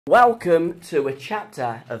Welcome to a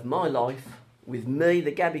chapter of my life with me,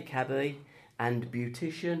 the Gabbie Cabbie, and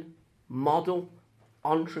beautician, model,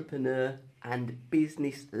 entrepreneur and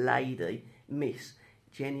business lady, Miss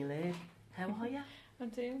Jenny Laird. How are you? I'm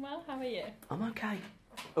doing well, how are you? I'm okay.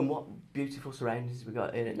 And what beautiful surroundings we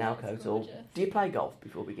got in at Nowcote Hall. Do you play golf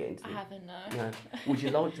before we get into it? I haven't, no. No. Would you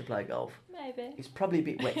like to play golf? Maybe. It's probably a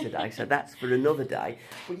bit wet today, so that's for another day.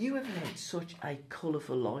 But you have led such a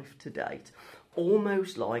colourful life to date.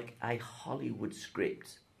 Almost like a Hollywood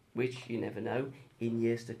script, which you never know, in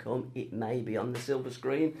years to come, it may be on the silver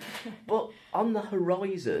screen. But on the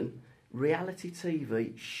horizon, reality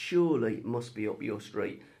TV surely must be up your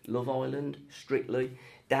street. Love Island, Strictly,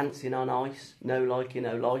 Dancing on Ice, No Likey,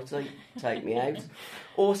 No Lighty, Take Me Out.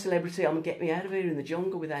 Or Celebrity, I'm Get Me Out of Here in the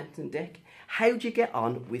Jungle with Anton Deck. How do you get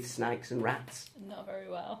on with Snakes and Rats? Not very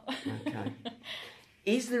well. Okay.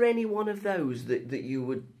 Is there any one of those that you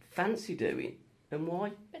would fancy doing, and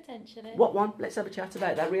why? Potentially. What one? Let's have a chat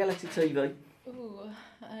about that. Reality TV. Ooh,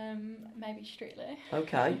 maybe Strictly.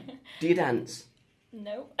 Okay. Do you dance?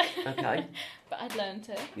 No. Okay. But I'd learn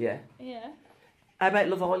to. Yeah. Yeah. How about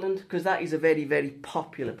Love Island? Because that is a very, very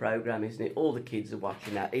popular programme, isn't it? All the kids are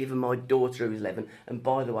watching that. Even my daughter, who's 11. And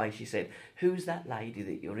by the way, she said, "Who's that lady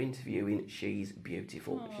that you're interviewing? She's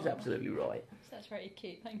beautiful." Aww. She's absolutely right. That's very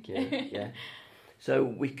cute, thank you. Yeah. So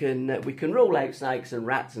we can rule out snakes and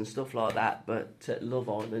rats and stuff like that, but Love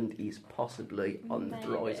Island is possibly on the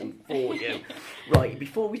horizon for you. Right,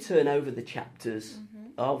 before we turn over the chapters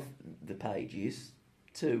of the pages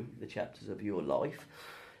to the chapters of your life,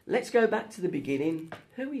 let's go back to the beginning.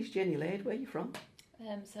 Who is Jenny Laird? Where are you from?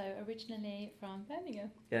 So originally from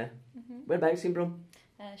Birmingham. Yeah. Whereabouts in Brum?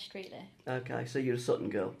 Streetly. Okay, so you're a Sutton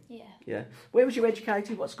girl. Yeah. Yeah. Where was you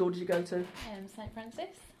educated? What school did you go to? St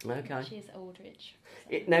Francis. Okay. Which is Aldridge.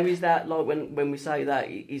 So. Now, is that, like, when we say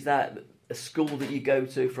that, is that a school that you go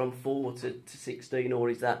to from 4 to 16,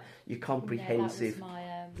 or is that your comprehensive? No,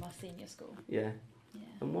 that was my senior school. Yeah. Yeah.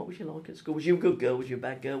 And what was you like at school? Was you a good girl? Was you a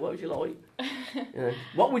bad girl? What was you like?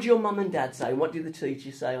 What would your mum and dad say? What did the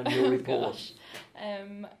teachers say on your report? Gosh.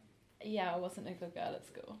 Yeah, I wasn't a good girl at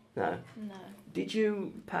school. No. No. Did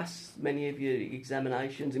you pass many of your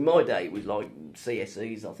examinations? In my day, it was like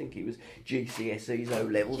CSEs. I think it was GCSEs, O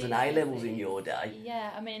levels, and A levels in your day. Yeah,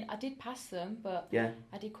 I mean, I did pass them, but yeah,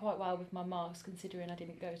 I did quite well with my marks considering I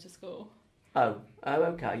didn't go to school. Oh,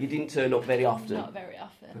 okay. You didn't turn up very often. Not very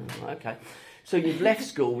often. Oh, okay. So you've left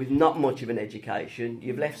school with not much of an education.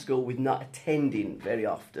 You've left school with not attending very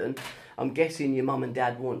often. I'm guessing your mum and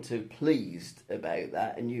dad weren't too pleased about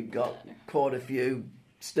that, and you got quite a few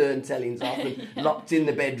stern tellings off and locked in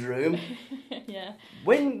the bedroom. Yeah.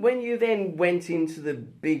 When you then went into the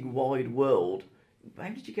big wide world, how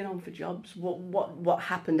did you get on for jobs? What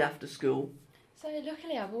happened after school? So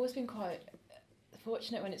luckily, I've always been quite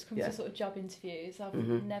fortunate when it's come to sort of job interviews. I've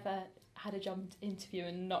never had a job interview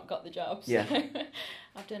and not got the job. So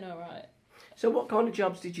I've done all right. So what kind of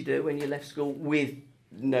jobs did you do when you left school with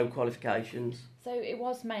no qualifications? So it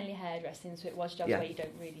was mainly hairdressing, so it was jobs where you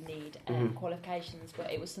don't really need qualifications,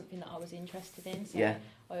 but it was something that I was interested in, so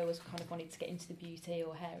I always kind of wanted to get into the beauty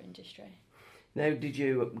or hair industry. Now, did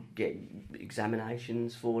you get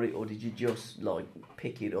examinations for it, or did you just like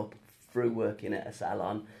pick it up through working at a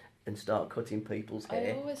salon and start cutting people's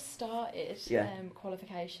hair? I always started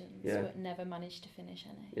qualifications, but never managed to finish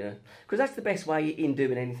any. Yeah, because that's the best way in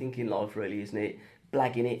doing anything in life, really, isn't it?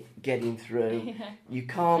 Blagging it, getting through. You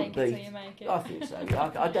can't beat. You make it. I think so.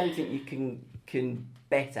 I don't think you can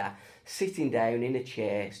better sitting down in a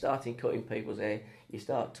chair, starting cutting people's hair. You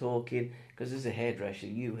start talking, because as a hairdresser,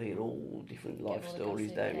 you hear all different life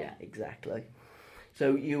stories, don't you? Exactly.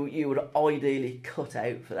 So you would ideally cut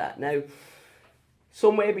out for that. Now,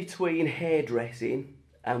 somewhere between hairdressing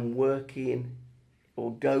and working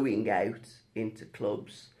or going out into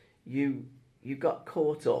clubs, you got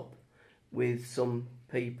caught up with some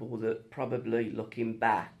people that probably, looking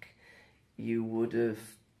back, you would have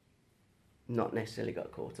not necessarily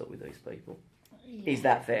got caught up with these people. Yeah. Is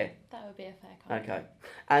that fair? That would be a fair comment. Okay.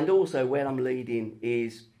 And also, where I'm leading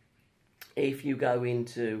is, if you go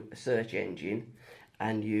into a search engine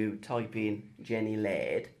and you type in Jenny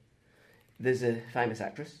Laird, there's a famous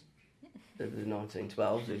actress of the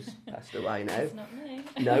 1912s who's passed away now. It's not me.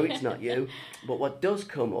 No, it's not you. But what does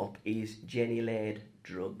come up is Jenny Laird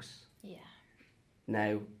drugs. Yeah.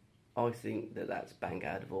 Now, I think that's bang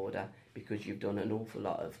out of order, because you've done an awful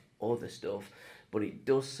lot of other stuff, but it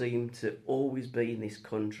does seem to always be in this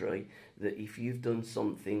country that if you've done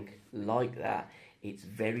something like that, it's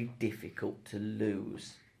very difficult to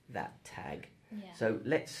lose that tag. Yeah. So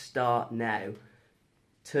let's start now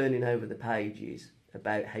turning over the pages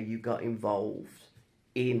about how you got involved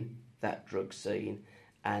in that drug scene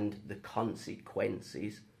and the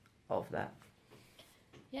consequences of that?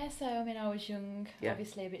 Yeah, so I mean, I was young, Yeah.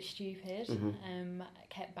 obviously a bit stupid,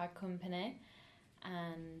 kept bad company,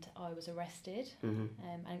 and I was arrested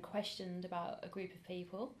and questioned about a group of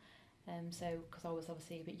people. So, because I was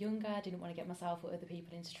obviously a bit younger, I didn't want to get myself or other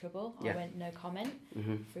people into trouble. Yeah. I went no comment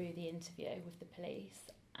through the interview with the police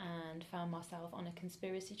and found myself on a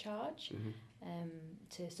conspiracy charge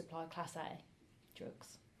to supply Class A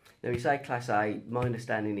drugs. Now, you say Class A, my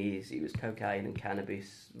understanding is it was cocaine and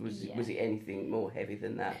cannabis. Was it anything more heavy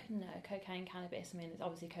than that? No, cocaine, cannabis. I mean, it's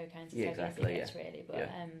obviously cocaine's as Yeah, heavy exactly, as it gets, really. But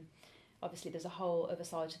obviously there's a whole other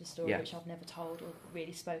side to the story which I've never told or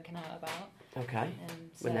really spoken out about. Okay.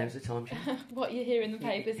 So Well, now's the time, Jen. what you hear in the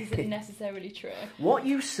papers isn't necessarily true. What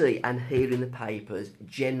you see and hear in the papers,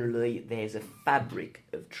 generally there's a fabric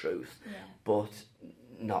of truth, but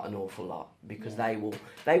not an awful lot, because they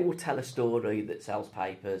will tell a story that sells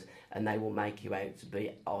papers and they will make you out to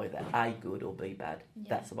be either A, good, or B, bad.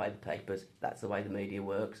 That's the way the papers, that's the way the media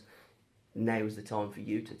works. Now's the time for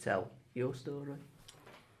you to tell your story.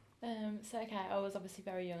 Okay, I was obviously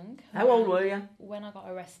very young. How old were you? When I got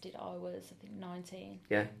arrested, I was, I think, 19.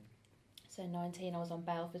 Yeah. So 19, I was on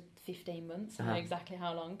bail for 15 months. I know exactly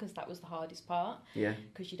how long, because that was the hardest part. Yeah.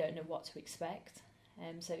 Because you don't know what to expect.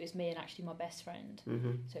 So it was me and actually my best friend.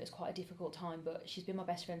 So it was quite a difficult time, but she's been my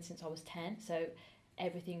best friend since I was 10. So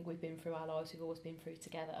everything we've been through our lives, we've always been through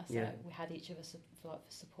together. So we had each other for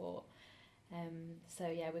support. So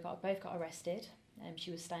yeah, both got arrested.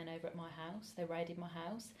 She was staying over at my house. They raided my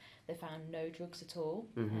house. They found no drugs at all,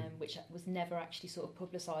 which was never actually sort of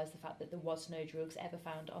publicised, the fact that there was no drugs ever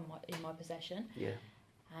found in my possession. Yeah.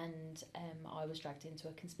 And I was dragged into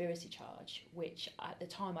a conspiracy charge, which at the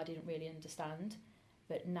time I didn't really understand.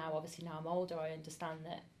 But now, obviously, now I'm older, I understand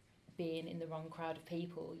that being in the wrong crowd of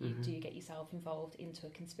people, you do get yourself involved into a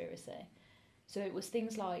conspiracy. So it was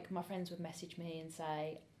things like my friends would message me and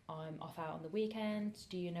say, I'm off out on the weekend,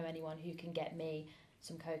 do you know anyone who can get me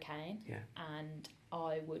some cocaine? Yeah. And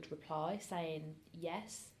I would reply saying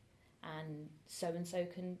yes, and so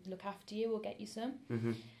can look after you or get you some.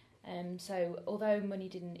 So although money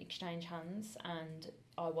didn't exchange hands and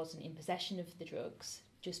I wasn't in possession of the drugs,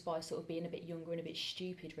 just by sort of being a bit younger and a bit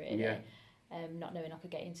stupid, really, not knowing I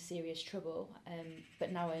could get into serious trouble,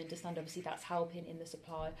 but now I understand, obviously, that's helping in the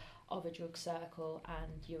supply of a drug circle,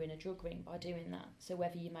 and you're in a drug ring by doing that. So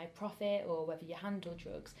whether you make profit or whether you handle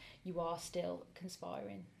drugs, you are still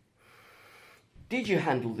conspiring. Did you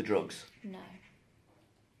handle the drugs? No.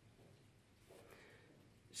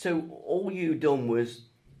 So all you done was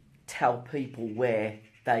tell people where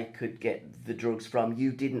they could get the drugs from.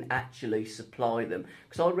 You didn't actually supply them.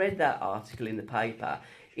 Because I read that article in the paper.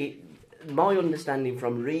 My understanding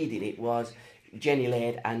from reading it was Jenny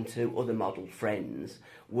Laird and two other model friends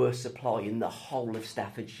were supplying the whole of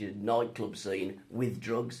Staffordshire nightclub scene with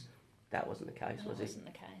drugs. That wasn't the case, was it? That wasn't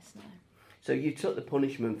the case, no. So you took the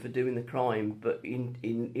punishment for doing the crime, but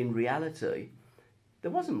in reality,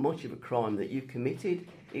 there wasn't much of a crime that you committed.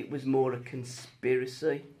 It was more a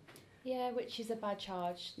conspiracy. Yeah, which is a bad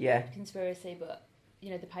charge. Yeah. Conspiracy, but,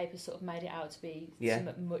 the papers sort of made it out to be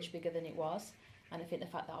something much bigger than it was. And I think the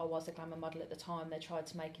fact that I was a glamour model at the time, they tried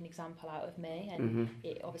to make an example out of me, and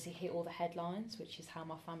it obviously hit all the headlines, which is how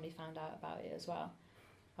my family found out about it as well.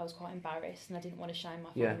 I was quite embarrassed, and I didn't want to shame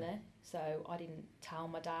my family, so I didn't tell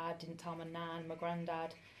my dad, didn't tell my nan, my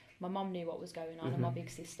granddad. My mum knew what was going on, and my big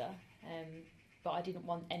sister, but I didn't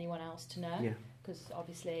want anyone else to know, because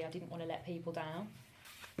obviously I didn't want to let people down.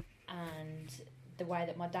 And the way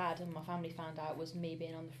that my dad and my family found out was me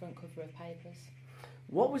being on the front cover of papers.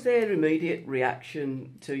 What was their immediate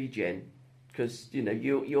reaction to you, Jen? Because,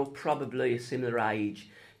 you're probably a similar age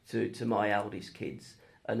to my eldest kids,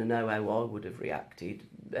 and I know how I would have reacted.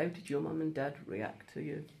 How did your mum and dad react to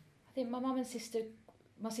you? I think my mum and sister...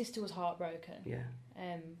 My sister was heartbroken. Yeah.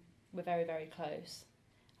 We're very, very close.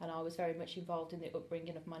 And I was very much involved in the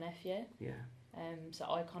upbringing of my nephew. Yeah. So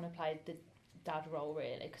I kind of played the dad role,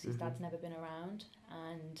 really, because his dad's never been around.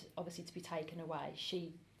 And obviously to be taken away,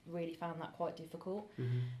 she really found that quite difficult,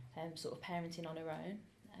 sort of parenting on her own.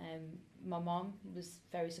 My mum was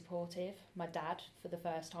very supportive. My dad, for the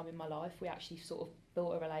first time in my life, we actually sort of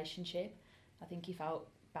built a relationship. I think he felt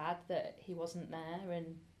bad that he wasn't there, and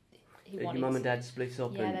he wanted... Your mum and dad split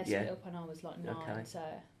up? Yeah, they split up when I was like 9, okay. So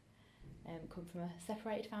come from a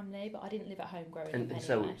separated family, but I didn't live at home growing up and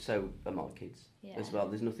anyway. so are my kids as well.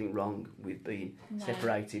 There's nothing wrong with being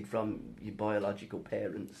separated from your biological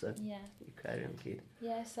parents. So you carry on, kid.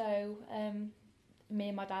 Yeah, so me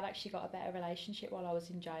and my dad actually got a better relationship while I was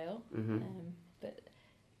in jail. But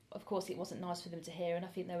of course it wasn't nice for them to hear, and I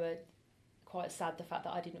think they were quite sad, the fact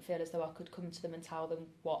that I didn't feel as though I could come to them and tell them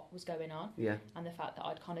what was going on. Yeah. And the fact that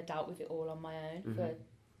I'd kind of dealt with it all on my own for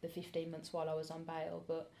the 15 months while I was on bail.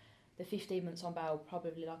 But the 15 months on bail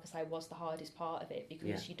probably, like I say, was the hardest part of it,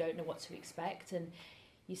 because you don't know what to expect, and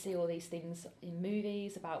you see all these things in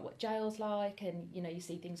movies about what jail's like, and you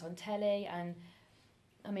see things on telly. And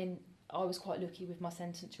I mean, I was quite lucky with my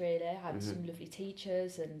sentence, really. I had some lovely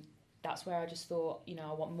teachers, and that's where I just thought,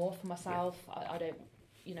 I want more for myself. I don't,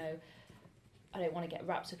 I don't want to get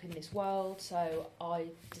wrapped up in this world. So I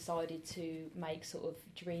decided to make sort of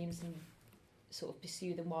dreams and sort of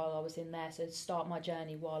pursue them while I was in there. So start my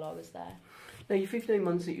journey while I was there. Now, your 15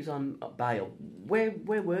 months that you was on bail, where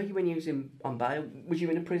were you when you was on bail? Was you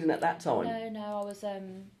in a prison at that time? No,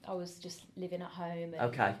 I was just living at home. And,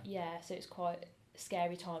 okay. Yeah, so it's quite a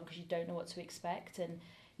scary time because you don't know what to expect, and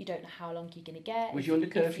you don't know how long you're going to get. Was you under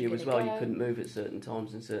curfew as well? You couldn't move at certain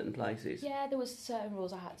times in certain places? Yeah, there was certain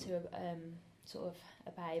rules I had to sort of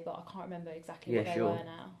obey, but I can't remember exactly what they were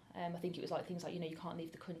now. I think it was like things like, you can't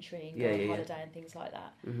leave the country and go on holiday and things like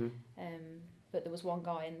that. But there was one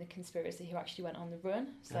guy in the conspiracy who actually went on the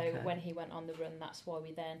run. So when he went on the run, that's why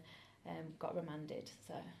we then got remanded.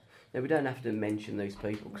 So now, we don't have to mention those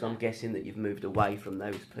people, because I'm guessing that you've moved away from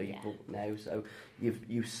those people now, so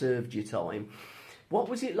you've served your time. What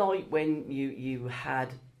was it like when you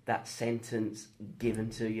had that sentence given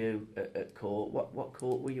to you at court? What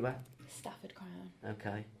court were you at? Stafford Crown.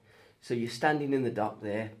 Okay. So you're standing in the dock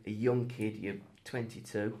there, a young kid, you're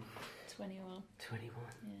 22. 21. 21.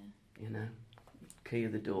 Yeah. Key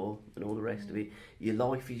of the door and all the rest of it. Your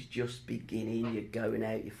life is just beginning, you're going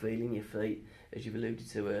out, you're feeling your feet. As you've alluded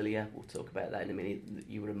to earlier, we'll talk about that in a minute,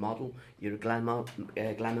 you were a model, you're a glamour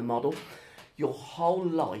model. Your whole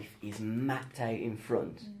life is mapped out in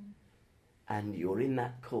front, and you're in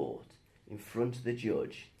that court, in front of the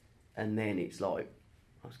judge, and then it's like,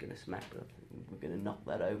 I was going to smack her, we're going to knock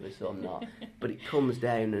that over, so I'm not. But it comes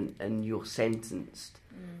down and you're sentenced.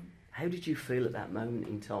 How did you feel at that moment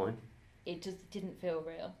in time? It just didn't feel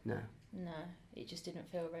real. No, it just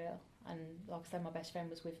didn't feel real. And like I said, my best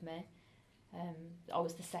friend was with me. I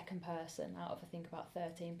was the second person out of, I think, about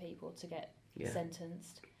 13 people to get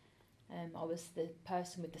sentenced. I was the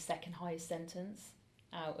person with the second highest sentence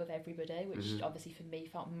out of everybody, which obviously for me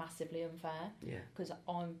felt massively unfair, because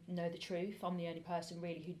I know the truth. I'm the only person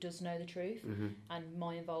really who does know the truth, and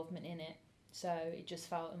my involvement in it, so it just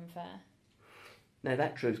felt unfair. Now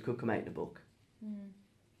that truth could come out in the book.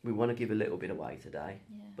 We want to give a little bit away today,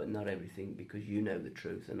 but not everything, because you know the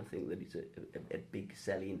truth, and I think that it's a big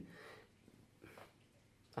selling.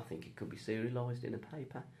 I think it could be serialised in a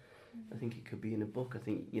paper. I think it could be in a book. I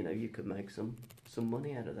think, you could make some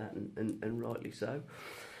money out of that, and rightly so.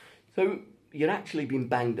 So you're actually been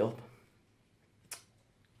banged up.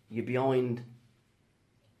 You're behind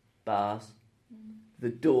bars. The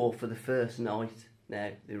door for the first night.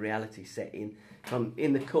 Now, the reality set in. From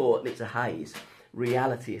in the court, and it's a haze.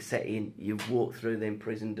 Reality is set in. You've walked through them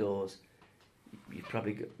prison doors. You've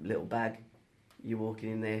probably got a little bag. You're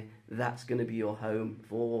walking in there. That's going to be your home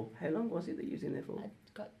for... How long was it that you was in there for? I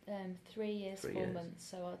got 3 years, 4 months,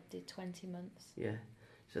 so I did 20 months. Yeah.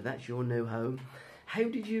 So that's your new home. How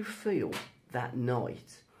did you feel that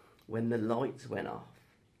night when the lights went off?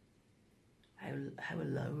 How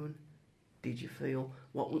alone did you feel?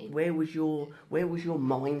 Where was your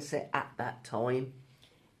mindset at that time?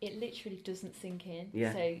 It literally doesn't sink in.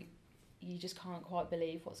 Yeah. So you just can't quite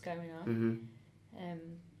believe what's going on.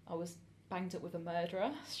 I was banged up with a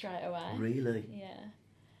murderer straight away. Really? Yeah.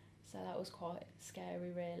 So that was quite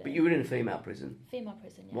scary, really. But you were in a female prison? Female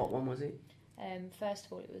prison, yeah. What one was it? First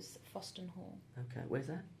of all, it was Foston Hall. Okay, where's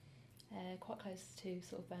that? Quite close to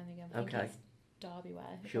sort of Birmingham. I think it's Derby way,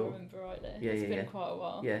 if I remember rightly. It's been quite a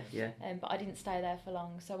while. Yeah. But I didn't stay there for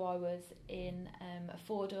long, so I was in a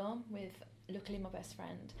four-dorm with, luckily, my best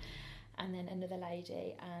friend, and then another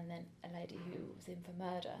lady, and then a lady who was in for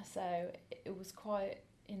murder. So it was quite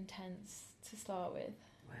intense to start with.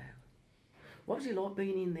 Wow. What was it like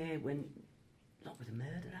being in there when, not with a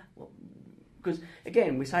murderer? Because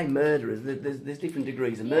again, we say murderers. There's different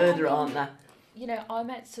degrees of murder, aren't there? I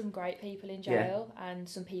met some great people in jail, and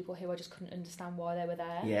some people who I just couldn't understand why they were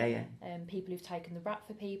there. Yeah. People who've taken the rap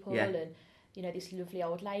for people, Yeah. and this lovely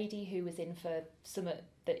old lady who was in for something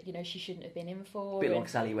that she shouldn't have been in for. A bit like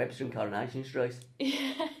Sally Webster in Coronation Street.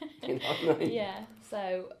 Yeah. You know what I mean? Yeah.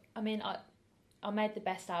 So I made the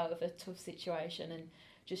best out of a tough situation and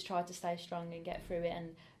just tried to stay strong and get through it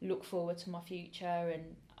and look forward to my future.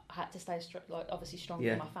 And I had to stay obviously strong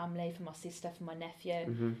for my family, for my sister, for my nephew.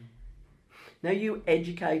 Mm-hmm. Now, you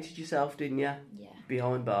educated yourself, didn't you? Yeah.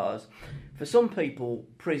 Behind bars. For some people,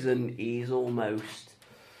 prison is almost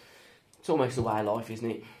It's almost the way of life, isn't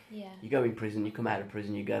it? Yeah. You go in prison, you come out of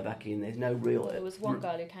prison, you go back in. There's no real... Well, there was one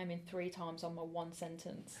girl who came in 3 times on my one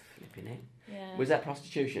sentence. Flipping it. Yeah. Was that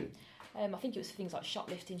prostitution? I think it was things like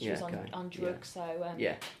shoplifting. She was on drugs, so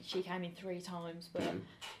she came in 3 times, but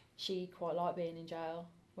she quite liked being in jail,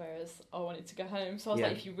 whereas I wanted to go home. So I was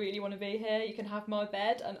like, if you really want to be here, you can have my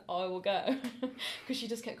bed and I will go. Because she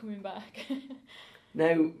just kept coming back.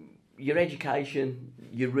 Now, your education,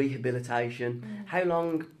 your rehabilitation, how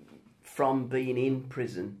long from being in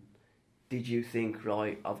prison did you think,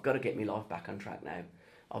 right, I've got to get my life back on track now?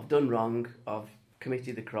 I've done wrong, I've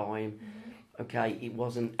committed the crime, okay, it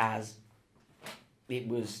wasn't as it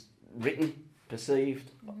was written,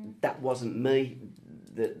 perceived, that wasn't me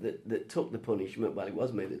that took the punishment. Well, it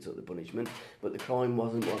was me that took the punishment, but the crime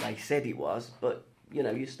wasn't what they said it was, but, you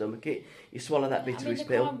know, you stomach it, you swallow that bittery the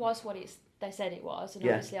pill. crime was what they said it was, and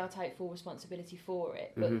obviously I take full responsibility for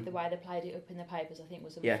it, but the way they played it up in the papers I think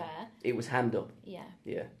was unfair. It was hand up.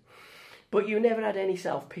 Yeah. But you never had any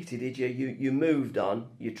self-pity, did you? You moved on,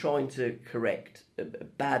 you're trying to correct a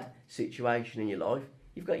bad situation in your life.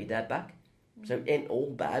 You've got your dad back, so it ain't all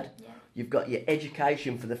bad. Yeah. You've got your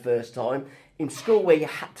education for the first time. In school where you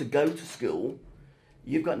had to go to school,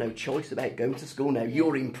 you've got no choice about going to school now.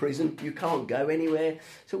 You're in prison, you can't go anywhere.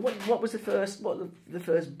 So what was the first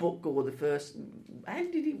book or the first... How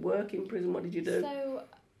did it work in prison? What did you do? So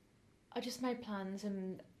I just made plans,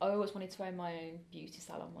 and I always wanted to own my own beauty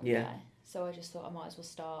salon one day. So I just thought I might as well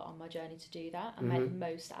start on my journey to do that and make the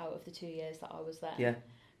most out of the 2 years that I was there. Yeah.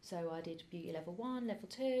 So I did beauty level 1, level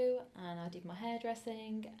 2, and I did my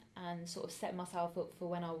hairdressing and sort of set myself up for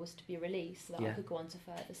when I was to be released so that I could go on to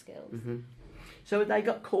further skills. So they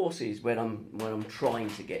got courses where I'm trying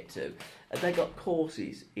to get to. Have they got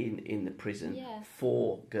courses in the prison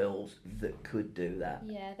for girls that could do that?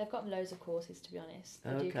 Yeah, they've got loads of courses, to be honest.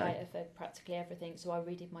 They do cater for practically everything. So I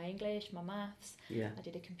redid my English, my maths. Yeah. I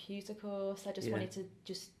did a computer course. I just wanted to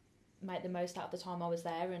just make the most out of the time I was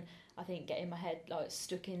there, and I think getting my head like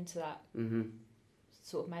stuck into that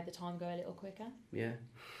sort of made the time go a little quicker. Yeah.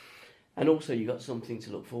 And also you got something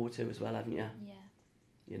to look forward to as well, haven't you? Yeah.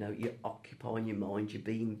 You know, you're occupying your mind, you're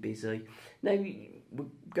being busy. Now, we'll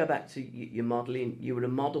go back to your modelling. You were a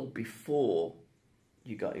model before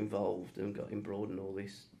you got involved and got embroiled in all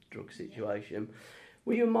this drug situation.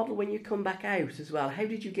 Were you a model when you come back out as well? How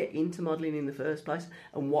did you get into modelling in the first place,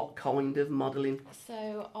 and what kind of modelling?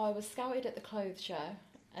 So I was scouted at the clothes show.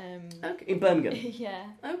 Okay, in Birmingham? Yeah.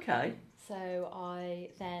 Okay. So I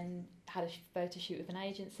then had a photo shoot with an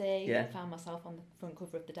agency, found myself on the front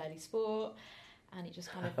cover of the Daily Sport, and it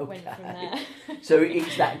just kind of went from there. So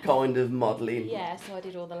it's that kind of modelling? Yeah, so I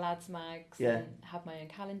did all the lads mags and had my own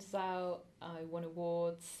calendars out. I won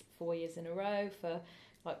awards 4 years in a row for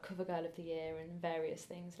like Cover Girl of the Year and various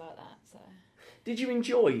things like that. So, did you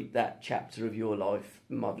enjoy that chapter of your life,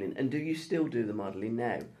 modelling, and do you still do the modelling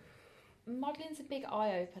now? Modelling's a big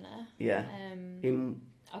eye-opener. Yeah.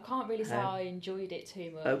 I can't really say I enjoyed it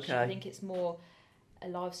too much. Okay. I think it's more a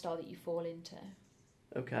lifestyle that you fall into.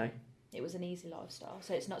 Okay. It was an easy lifestyle,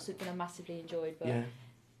 so it's not something I massively enjoyed. But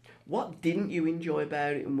what didn't you enjoy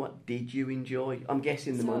about it, and what did you enjoy? I'm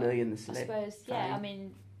guessing the money and the celeb. I suppose, I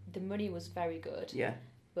mean, the money was very good. Yeah.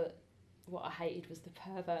 But what I hated was the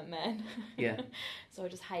pervert men. Yeah. So I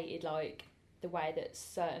just hated like the way that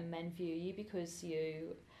certain men view you because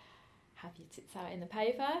you have your tits out in the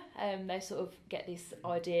paper. They sort of get this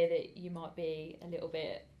idea that you might be a little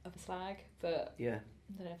bit of a slag, but I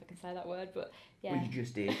don't know if I can say that word, but well, you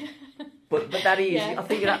just did. but that is, I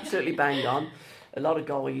think you're absolutely bang on. A lot of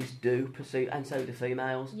guys do perceive, and so do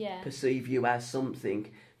females, perceive you as something.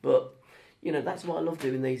 But, you know, that's why I love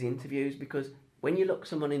doing these interviews, because when you look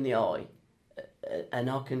someone in the eye, and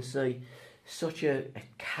I can see such a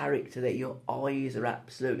character that your eyes are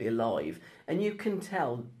absolutely alive, and you can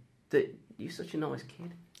tell that you're such a nice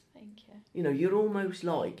kid. Thank you. You know, you're almost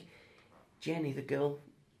like Jenny, the girl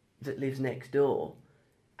that lives next door,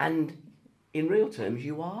 and in real terms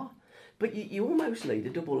you are, but you almost lead a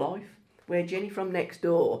double life, where Jenny from next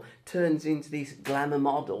door turns into this glamour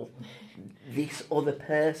model, this other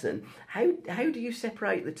person. How do you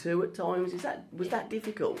separate the two at times? Was that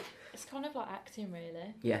difficult? It's kind of like acting,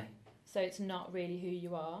 really. Yeah. So it's not really who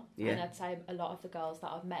you are. Yeah. And I'd say a lot of the girls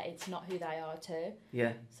that I've met, it's not who they are too.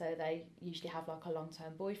 Yeah. So they usually have like a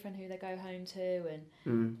long-term boyfriend who they go home to,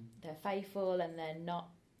 and they're faithful and they're not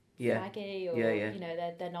flaggy, or you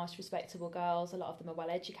know, they're nice, respectable girls. A lot of them are well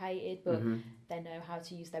educated, but they know how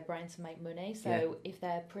to use their brain to make money. So if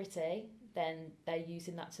they're pretty, then they're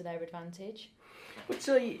using that to their advantage. But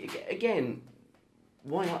so again,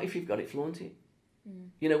 why not? If you've got it, flaunt it.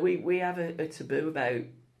 You know, we have a taboo about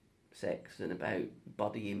sex and about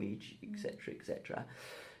body image, etc., etc.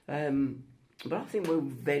 But I think we're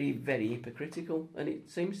very, very hypocritical, and it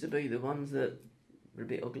seems to be the ones that are a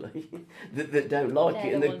bit ugly that don't like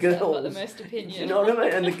it, and the girls that have got the most opinion. You know what I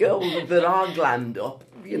mean? And the girls that are glammed up,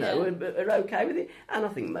 you know, are okay with it, and I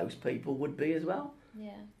think most people would be as well.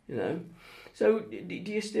 Yeah. You know. So, do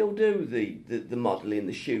you still do the modelling,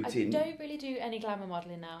 the shooting? I don't really do any glamour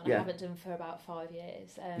modelling now, and I haven't done for about 5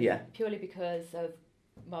 years. Purely because of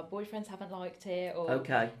my boyfriends haven't liked it, or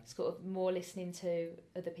sort of more listening to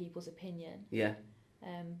other people's opinion. Yeah.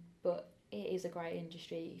 But it is a great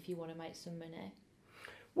industry if you want to make some money.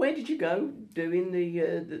 Where did you go doing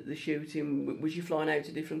the shooting? Was you flying out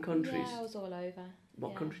to different countries? Yeah, I was all over.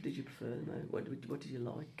 What country did you prefer? What did you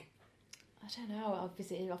like? I don't know. I've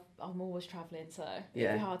visited. I'm always travelling, so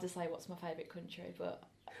it'd be hard to say what's my favourite country. But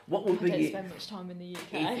what would be? I don't spend much time in the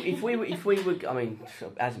UK. If we were, I mean,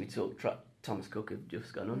 as we talked, Thomas Cook have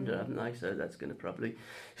just gone under, haven't they? So that's going to probably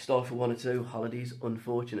stifle one or two holidays,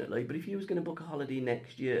 unfortunately. But if you was going to book a holiday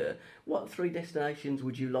next year, what 3 destinations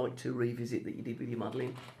would you like to revisit that you did with your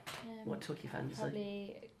modelling? What took your fancy?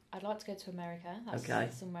 Probably, I'd like to go to America.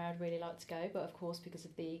 That's somewhere I'd really like to go. But of course, because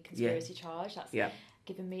of the conspiracy charge, that's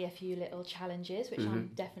given me a few little challenges, which I'm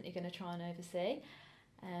definitely going to try and oversee.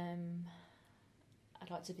 I'd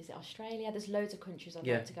like to visit Australia. There's loads of countries I'd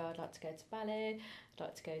like to go. I'd like to go to Bali. I'd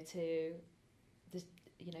like to go to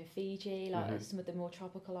Fiji, some of the more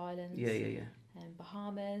tropical islands.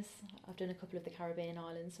 Bahamas. I've done a couple of the Caribbean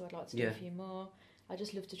islands, so I'd like to do a few more. I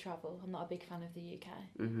just love to travel. I'm not a big fan of the UK,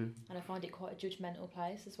 and I find it quite a judgmental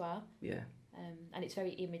place as well. Yeah. And it's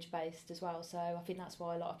very image based as well, so I think that's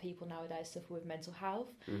why a lot of people nowadays suffer with mental health,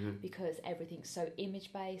 because everything's so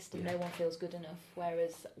image based and no one feels good enough.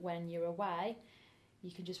 Whereas when you're away,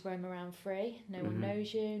 you can just roam around free. No one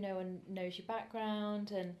knows you, no one knows your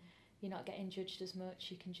background, and you're not getting judged as much.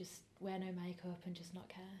 You can just wear no makeup and just not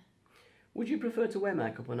care. Would you prefer to wear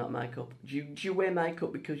makeup or not makeup? Do you wear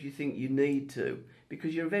makeup because you think you need to?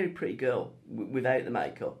 Because you're a very pretty girl without the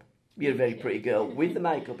makeup. You're a very pretty girl with the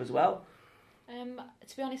makeup as well.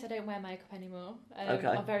 To be honest, I don't wear makeup anymore.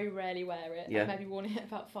 I very rarely wear it. I've maybe worn it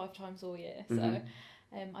about 5 times all year. So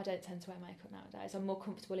I don't tend to wear makeup nowadays. I'm more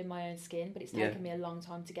comfortable in my own skin, but it's taken me a long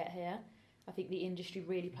time to get here. I think the industry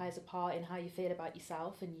really plays a part in how you feel about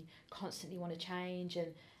yourself, and you constantly want to change.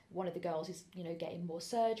 And one of the girls is, getting more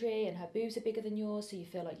surgery, and her boobs are bigger than yours, so you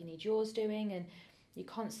feel like you need yours doing, and you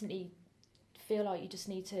constantly feel like you just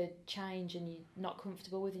need to change, and you're not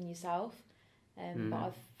comfortable within yourself. But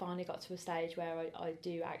I've finally got to a stage where I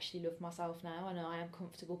do actually love myself now, and I am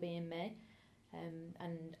comfortable being me.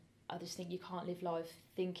 And I just think you can't live life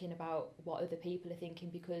thinking about what other people are thinking,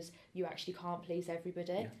 because you actually can't please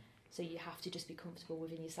everybody. Yeah. So you have to just be comfortable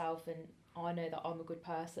within yourself, and I know that I'm a good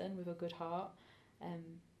person with a good heart.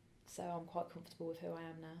 So I'm quite comfortable with who I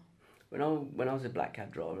am now. When I was a black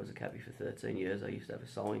cab driver, as a cabbie for 13 years, I used to have a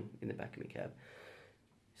sign in the back of my cab: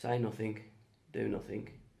 say nothing, do nothing,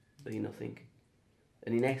 be nothing.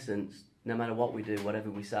 And in essence, no matter what we do, whatever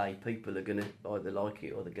we say, people are going to either like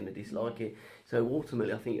it or they're going to dislike it. So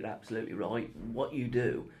ultimately, I think you're absolutely right. What you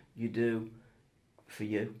do for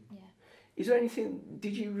you. Yeah. Is there anything,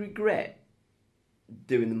 did you regret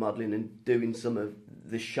doing the modelling and doing some of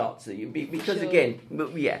the shots that you... Because again,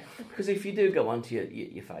 because if you do go onto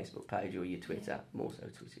your Facebook page or your Twitter, more so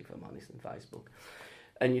Twitter if I'm honest than Facebook,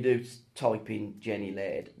 and you do type in Jenny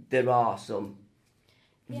Laird, there are some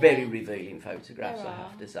very revealing photographs, I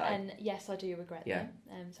have to say. And yes, I do regret them,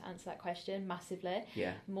 to answer that question, massively.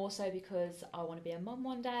 Yeah. More so because I want to be a mum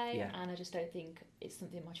one day, and I just don't think it's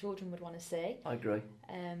something my children would want to see. I agree.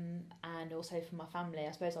 And also for my family,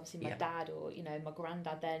 I suppose obviously my dad or, my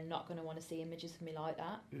granddad, they're not going to want to see images of me like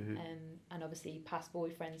that. And obviously past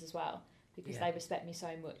boyfriends as well, because they respect me so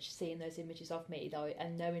much, seeing those images of me though,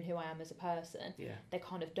 and knowing who I am as a person, they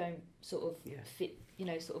kind of don't sort of fit,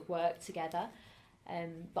 sort of work together.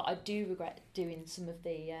 But I do regret doing some of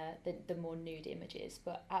the more nude images.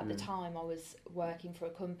 But at the time, I was working for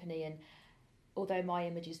a company, and although my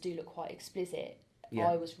images do look quite explicit,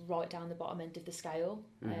 I was right down the bottom end of the scale.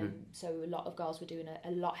 So a lot of girls were doing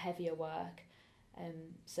a lot heavier work.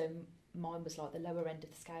 So mine was like the lower end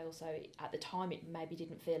of the scale. So at the time, it maybe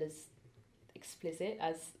didn't feel as explicit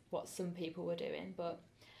as what some people were doing. But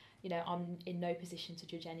I'm in no position to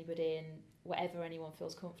judge anybody, and whatever anyone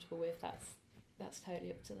feels comfortable with, that's totally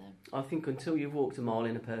up to them. I think until you've walked a mile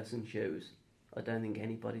in a person's shoes, I don't think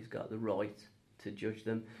anybody's got the right to judge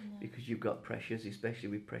them, because you've got pressures, especially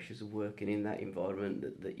with pressures of working in that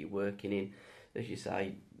environment that you're working in. As you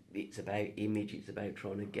say, it's about image, it's about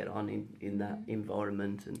trying to get on in that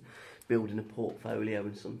environment and building a portfolio,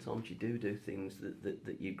 and sometimes you do things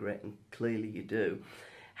that you regret, and clearly you do.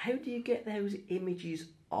 How do you get those images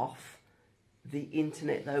off the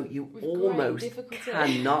internet, though? You almost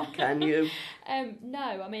cannot, can you?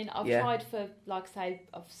 No, I mean, I've tried for, like I say,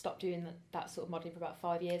 I've stopped doing that sort of modelling for about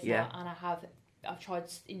 5 years now, and I've tried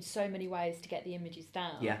in so many ways to get the images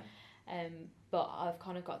down. Yeah. But I've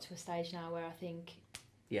kind of got to a stage now where I think,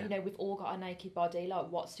 you know, we've all got a naked body, like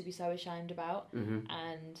what's to be so ashamed about?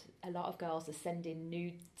 And a lot of girls are sending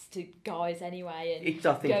nudes to guys anyway, and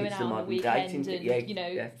going out on the weekend and, you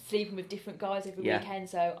know, sleeping with different guys every weekend,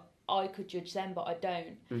 so I could judge them, but I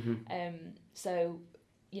don't. So,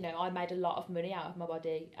 you know, I made a lot of money out of my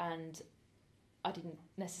body, and I didn't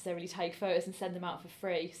necessarily take photos and send them out for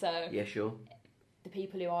free. So yeah, sure. The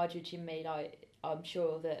people who are judging me, like, I'm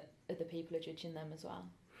sure that other people are judging them as well.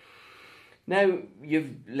 Now, you've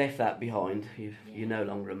left that behind. You're no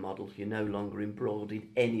longer a model. You're no longer embroiled in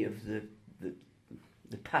any of the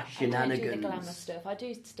past shenanigans. I don't do the glamour stuff. I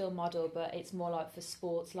do still model, but it's more like for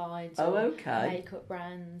sports lines or makeup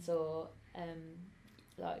brands or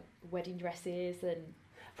like wedding dresses and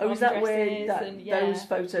is that where those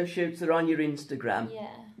photo shoots that are on your Instagram? Yeah.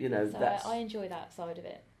 You know, so I enjoy that side of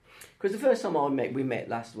it. Because the first time we met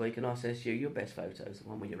last week, and I said to you, your best photo is the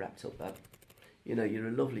one where you're wrapped up, Bab. You know, you're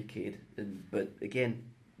a lovely kid, but again,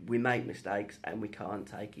 we make mistakes and we can't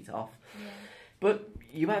take it off. Yeah. But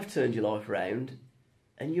you have turned your life around,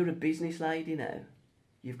 and you're a business lady now.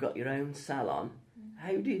 You've got your own salon.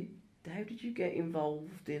 How did you get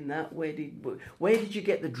involved in that? Where did you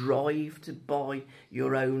get the drive to buy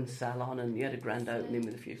your own salon? And you had a grand opening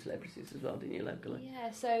with a few celebrities as well, didn't you, locally? Yeah,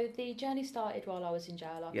 so the journey started while I was in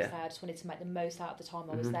jail. Like I say, I just wanted to make the most out of the time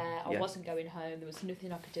I was there. I wasn't going home. There was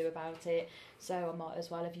nothing I could do about it. So I might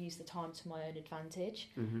as well have used the time to my own advantage,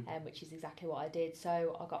 which is exactly what I did.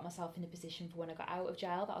 So I got myself in a position for when I got out of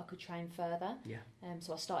jail that I could train further. Yeah.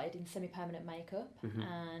 So I started in semi-permanent makeup,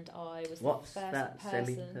 and I was the first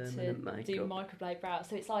person to do microblade brows.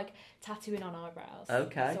 So it's like tattooing on eyebrows.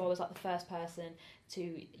 Okay. So I was like the first person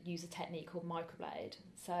to use a technique called microblade.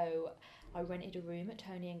 So I rented a room at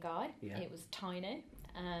Tony and Guy. Yeah. It was tiny,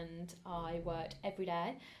 and I worked every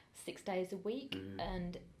day, 6 days a week,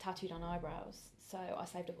 and tattooed on eyebrows. So I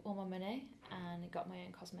saved up all my money and got my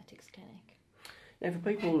own cosmetics clinic. Now, for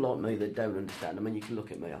people like me that don't understand, I mean, you can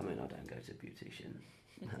look at me, I mean, I don't go to a beautician.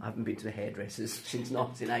 I haven't been to the hairdressers since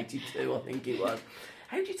 1982, I think it was.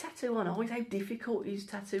 How do you tattoo on eyes? How difficult is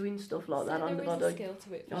tattooing stuff like that on the body? There is a skill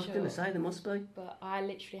to it, for sure. I was going to say, there must be. But I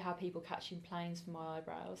literally had people catching planes for my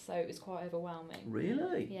eyebrows, so it was quite overwhelming.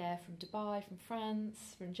 Really? Yeah, from Dubai, from France,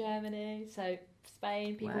 from Germany, so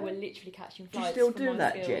Spain, people were literally catching flights. Do you still do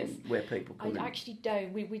that, Jen, where people come in? I actually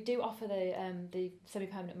don't. We do offer the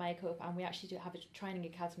semi-permanent makeup, and we actually do have a training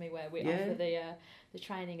academy where we offer the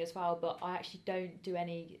training as well, but I actually don't do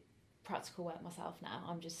any practical work myself now.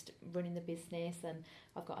 I'm just running the business, and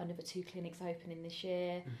I've got another 2 clinics opening this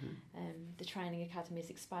year. The training academy is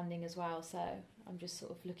expanding as well, so I'm just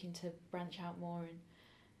sort of looking to branch out more and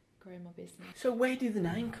grow my business. So where did the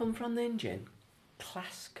name come from then, Jen?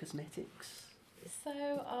 Class Cosmetics?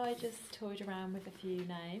 So I just toyed around with a few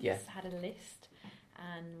names, had a list,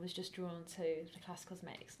 and was just drawn to the Class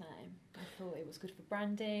Cosmetics name. I thought it was good for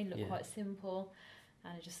branding, looked quite simple,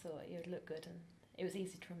 and I just thought it would look good, and it was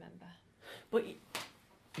easy to remember. But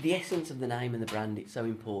the essence of the name and the brand, it's so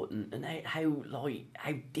important. And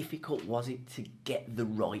how difficult was it to get the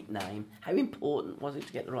right name? How important was it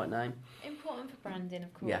to get the right name? Important for branding,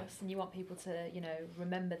 of course. And you want people to, you know,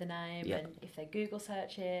 remember the name, and if they Google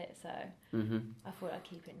search it. So I thought I'd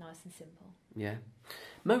keep it nice and simple. Yeah.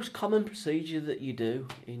 Most common procedure that you do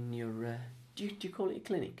in your... do you call it a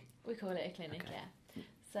clinic? We call it a clinic, yeah.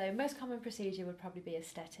 So most common procedure would probably be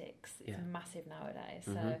aesthetics. It's massive nowadays.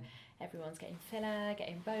 So everyone's getting filler,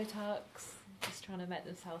 getting Botox, just trying to make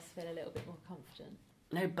themselves feel a little bit more confident.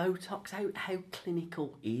 Now, Botox, how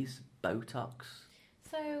clinical is Botox?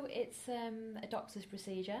 So it's a doctor's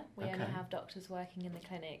procedure. We only have doctors working in the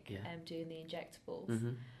clinic doing the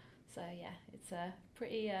injectables. So yeah, it's a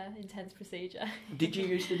pretty intense procedure. Did you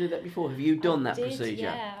used to do that before? Have you done that procedure?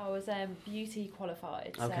 Yeah, I was beauty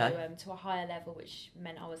qualified, so to a higher level, which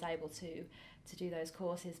meant I was able to do those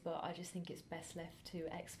courses. But I just think it's best left to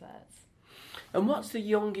experts. And what's the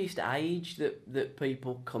youngest age that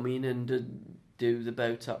people come in and do the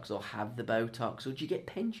Botox or have the Botox? Or do you get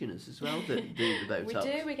pensioners as well that do the Botox?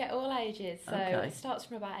 We do. We get all ages. So it starts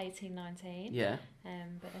from about 18, 19. Yeah.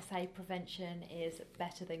 But they say prevention is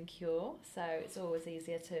better than cure. So it's always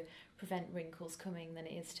easier to prevent wrinkles coming than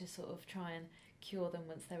it is to sort of try and cure them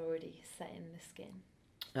once they're already set in the skin.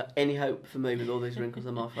 Any hope for me with all these wrinkles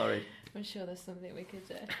on my forehead? I'm sure there's something we could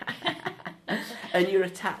do. And you're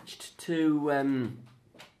attached to an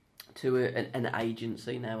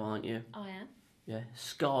agency now, aren't you? I am. Yeah,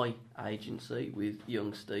 Sky Agency with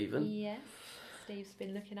young Stephen. Yes, Steve's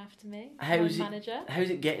been looking after me. How's my manager. How's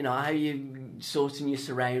it getting on? How are you sorting your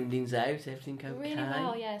surroundings out? Everything okay? Really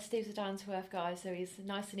well, yeah. Steve's a down-to-earth guy, so he's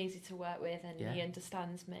nice and easy to work with, and he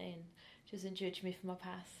understands me and doesn't judge me for my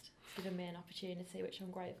past. It's given me an opportunity, which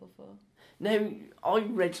I'm grateful for. Now, I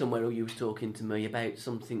read somewhere you was talking to me about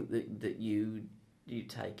something that you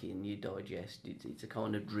take in, you digest. It's a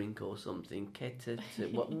kind of drink or something.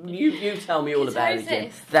 What you tell me all about it.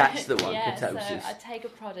 Jen. That's the one. Yeah, ketosis. So I take a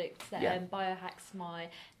product that biohacks my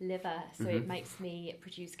liver, so it makes me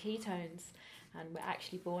produce ketones, and we're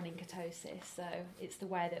actually born in ketosis. So it's the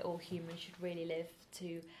way that all humans should really live,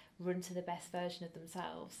 to run to the best version of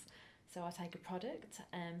themselves. So I take a product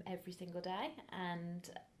every single day, and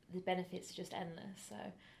the benefits are just endless. So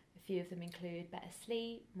a few of them include better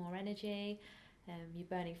sleep, more energy. You're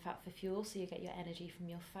burning fat for fuel, so you get your energy from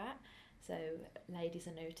your fat. So ladies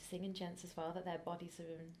are noticing, and gents as well, that their bodies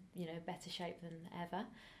are in better shape than ever.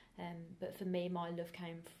 But for me, my love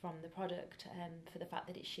came from the product, for the fact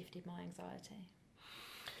that it shifted my anxiety.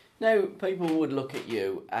 Now, people would look at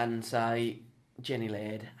you and say, Jenny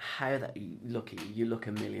Laird, how that look at you, you look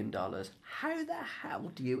 $1 million. How the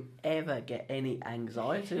hell do you ever get any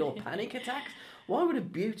anxiety or panic attacks? Why would a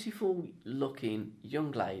beautiful looking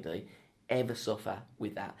young lady ever suffer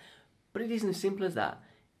with that? But it isn't as simple as that.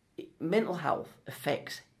 Mental health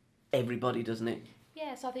affects everybody, doesn't it?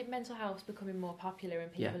 Yeah, so I think mental health's becoming more popular,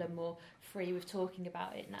 and people are more free with talking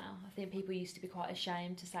about it now. I think people used to be quite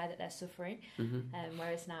ashamed to say that they're suffering,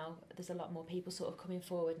 whereas now there's a lot more people sort of coming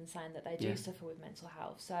forward and saying that they do suffer with mental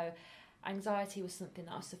health. So anxiety was something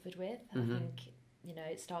that I suffered with. I think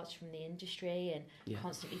it starts from the industry and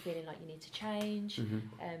constantly feeling like you need to change,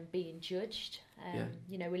 being judged.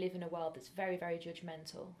 We live in a world that's very, very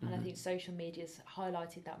judgmental, and I think social media's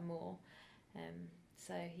highlighted that more.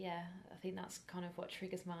 So I think that's kind of what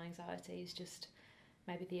triggers my anxiety, is just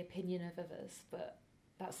maybe the opinion of others, but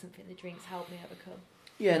that's something the drinks help me overcome.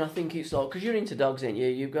 Yeah, and I think it's like, because you're into dogs, ain't you?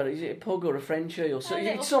 You've got, is it a pug or a Frenchie or something?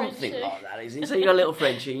 It's something like that, isn't it? So you got a little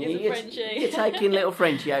Frenchie. You're taking little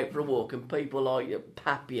Frenchie out for a walk, and people like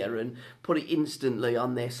pap you and put it instantly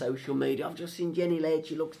on their social media. I've just seen Jenny Laird,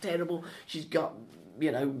 she looks terrible. She's got,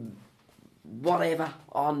 whatever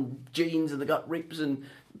on jeans, and they got rips, and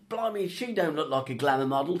blimey, she don't look like a glamour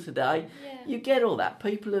model today. Yeah. You get all that.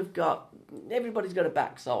 Everybody's got a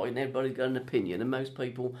backside, and everybody's got an opinion, and most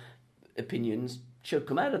people, opinions should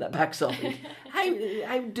come out of that backside.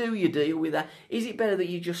 How do you deal with that? Is it better that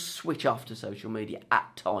you just switch off to social media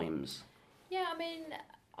at times? Yeah, I mean,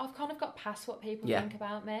 I've kind of got past what people think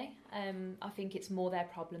about me. I think it's more their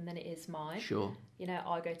problem than it is mine. Sure.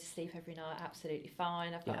 I go to sleep every night absolutely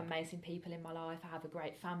fine. I've got amazing people in my life. I have a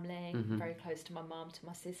great family, very close to my mum, to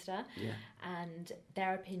my sister. Yeah. And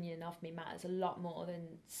their opinion of me matters a lot more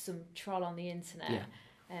than some troll on the internet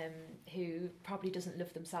who probably doesn't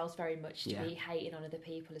love themselves very much to be hating on other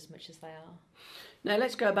people as much as they are. Now,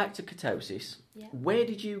 let's go back to ketosis. Yeah. Where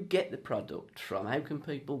did you get the product from? How can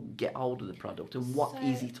people get hold of the product, and what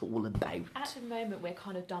is it all about? At the moment, we're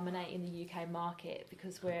kind of dominating the UK market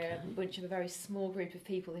because we're a very small group of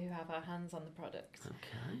people who have our hands on the product.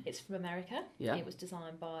 Okay. It's from America. Yeah. It was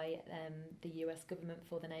designed by the US government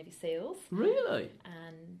for the Navy SEALs. Really?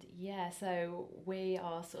 And so we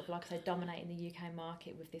are sort of, like I say, dominating the UK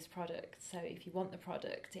market with this product. So if you want the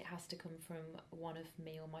product, it has to come from one of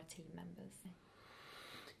me or my team members.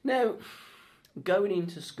 Now, going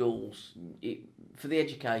into schools for the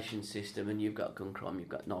education system, and you've got gun crime, you've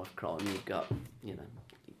got knife crime, you've got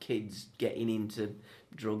kids getting into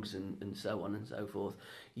drugs and so on and so forth,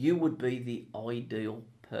 you would be the ideal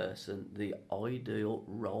person, the ideal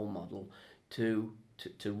role model to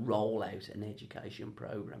roll out an education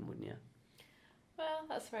program, wouldn't you? Well,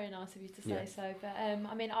 that's very nice of you to say so. But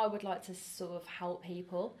I would like to sort of help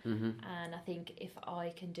people, and I think if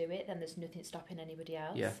I can do it, then there's nothing stopping anybody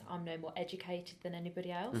else. Yeah. I'm no more educated than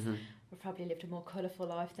anybody else. I've probably lived a more colourful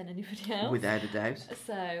life than anybody else. Without a doubt.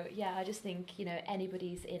 So, I just think,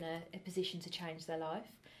 anybody's in a position to change their life.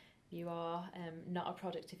 You are not a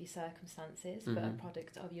product of your circumstances, but a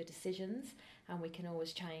product of your decisions, and we can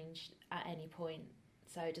always change at any point.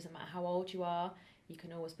 So it doesn't matter how old you are, you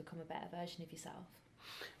can always become a better version of yourself.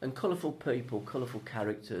 And colourful people, colourful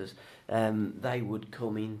characters, they would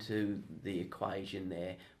come into the equation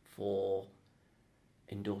there for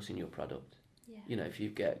endorsing your product. Yeah. If you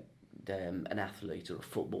get an athlete or a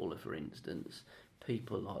footballer, for instance,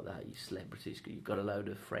 people like that, you celebrities, you've got a load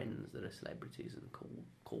of friends that are celebrities and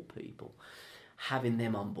cool people, having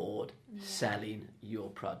them on board, selling your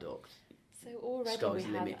product. So already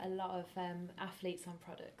we have a lot of athletes on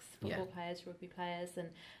products, football players, rugby players, and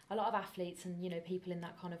a lot of athletes and, people in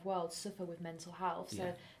that kind of world suffer with mental health.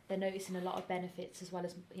 So they're noticing a lot of benefits as well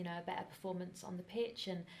as, a better performance on the pitch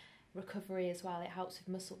and recovery as well. It helps with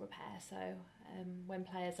muscle repair. So when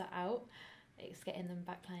players are out, it's getting them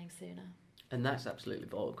back playing sooner. And that's absolutely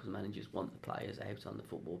vital because managers want the players out on the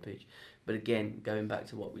football pitch. But again, going back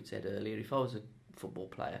to what we said earlier, if I was a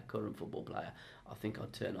current football player, I think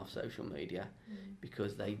I'd turn off social media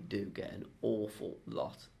because they do get an awful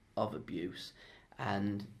lot of abuse,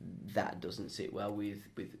 and that doesn't sit well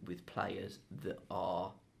with players that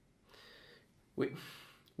are...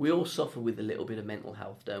 We all suffer with a little bit of mental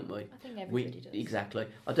health, don't we? I think everybody does. Exactly.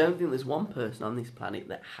 I don't think there's one person on this planet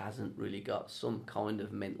that hasn't really got some kind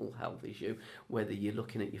of mental health issue, whether you're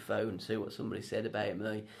looking at your phone, see what somebody said about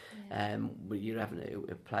me, you're having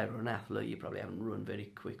a player or an athlete, you probably haven't run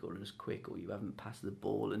very quick or as quick, or you haven't passed the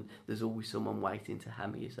ball, and there's always someone waiting to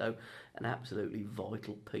hammer you. So an absolutely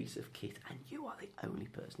vital piece of kit, and you are the only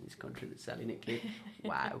person in this country that's selling it, kid.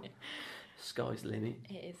 Wow. Sky's the limit.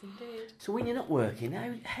 It is indeed. So when you're not working,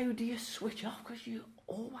 how do you switch off? Because you're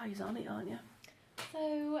always on it, aren't you?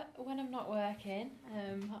 So when I'm not working,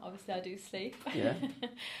 obviously I do sleep. Yeah.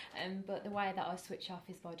 But the way that I switch off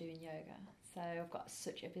is by doing yoga. So I've got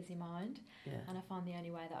such a busy mind, and I find the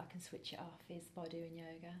only way that I can switch it off is by doing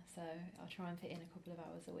yoga. So I try and fit in a couple of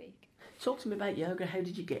hours a week. Talk to me about yoga. How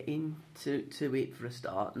did you get into it for a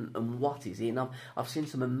start, and what is it? And I've seen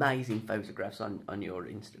some amazing photographs on your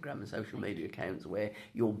Instagram and social media accounts where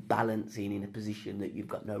you're balancing in a position that you've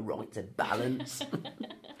got no right to balance.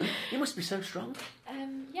 You must be so strong.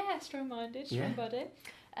 Strong-minded, strong body.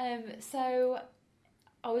 So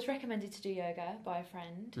I was recommended to do yoga by a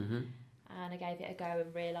friend. Mm-hmm. And I gave it a go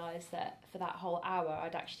and realised that for that whole hour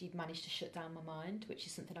I'd actually managed to shut down my mind, which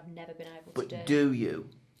is something I've never been able to do. But do you?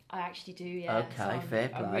 I actually do, yeah. Okay, so fair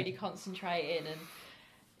play. I'm really concentrating and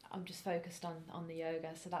I'm just focused on the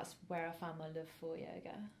yoga, so that's where I found my love for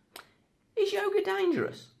yoga. Is yoga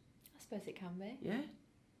dangerous? I suppose it can be. Yeah?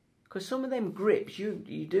 Because some of them grips, you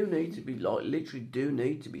do need to be, literally do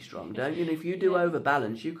need to be strong, don't you? And if you do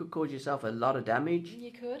overbalance, you could cause yourself a lot of damage.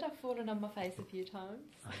 You could. I've fallen on my face a few times.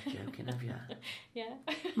 Oh, you're joking, have you? Yeah.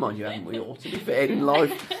 Mind you, haven't we all, to be fair, in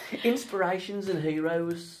life? Inspirations and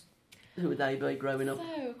heroes, who would they be growing up?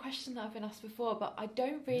 So, a question that I've been asked before, but I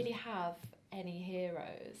don't really have any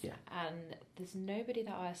heroes. Yeah. And there's nobody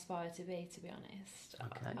that I aspire to be honest.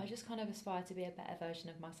 Okay. I just kind of aspire to be a better version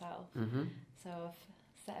of myself. Mm-hmm. So I've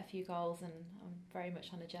set a few goals and I'm very much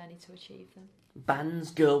on a journey to achieve them.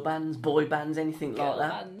 Bands, girl bands, boy bands, anything girl like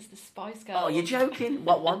that? Girl bands, the Spice Girls. Oh, you're joking?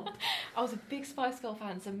 What one? I was a big Spice Girl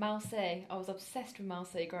fan, so Mel C. I was obsessed with Mel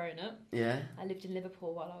C growing up. Yeah. I lived in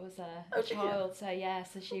Liverpool while I was a child,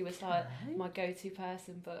 so she was like my go-to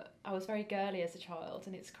person, but I was very girly as a child,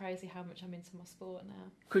 and it's crazy how much I'm into my sport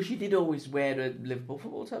now. Because you did always wear a Liverpool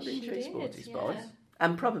football top, didn't you? Sporty Spice. Yeah.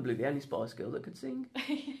 And probably the only Spice Girl that could sing.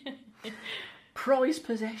 Prized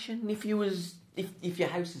possession, if your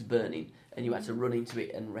house is burning and you had to run into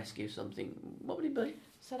it and rescue something, what would it be?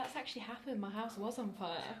 So that's actually happened. My house was on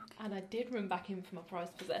fire and I did run back in for my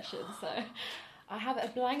prized possession. So I have a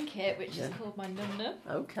blanket which is called my num-num.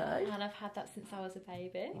 Okay. And I've had that since I was a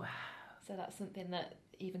baby. Wow. So that's something that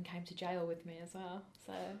even came to jail with me as well.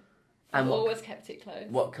 So I've always kept it close.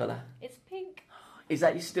 What colour? It's pink. Is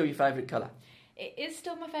that still your favourite colour? It is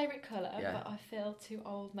still my favourite colour, but I feel too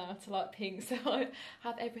old now to like pink, so I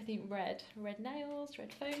have everything red. Red nails,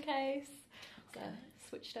 red phone case, so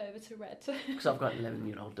switched over to red. Because I've got an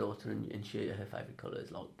 11-year-old daughter and her favourite colour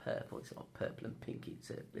is like purple. It's like purple and pink, it's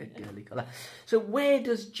a girly colour. So where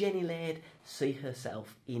does Jenny Laird see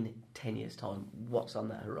herself in 10 years' time? What's on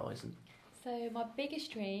that horizon? So my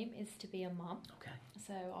biggest dream is to be a mum. Okay.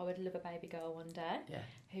 So I would love a baby girl one day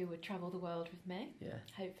who would travel the world with me. Yeah.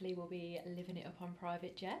 Hopefully we'll be living it up on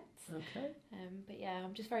private jets. Okay. But yeah,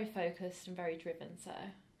 I'm just very focused and very driven, so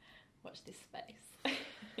watch this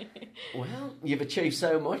space. Well, you've achieved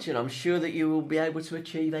so much and I'm sure that you will be able to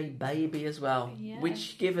achieve a baby as well. Yeah.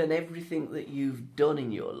 Which, given everything that you've done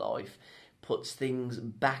in your life, puts things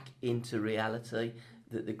back into reality,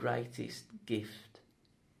 that the greatest gift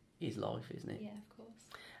is life, isn't it? Yeah, of course.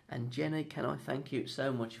 And Jenny, can I thank you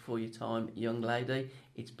so much for your time, young lady?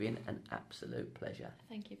 It's been an absolute pleasure.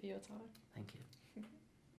 Thank you for your time. Thank you.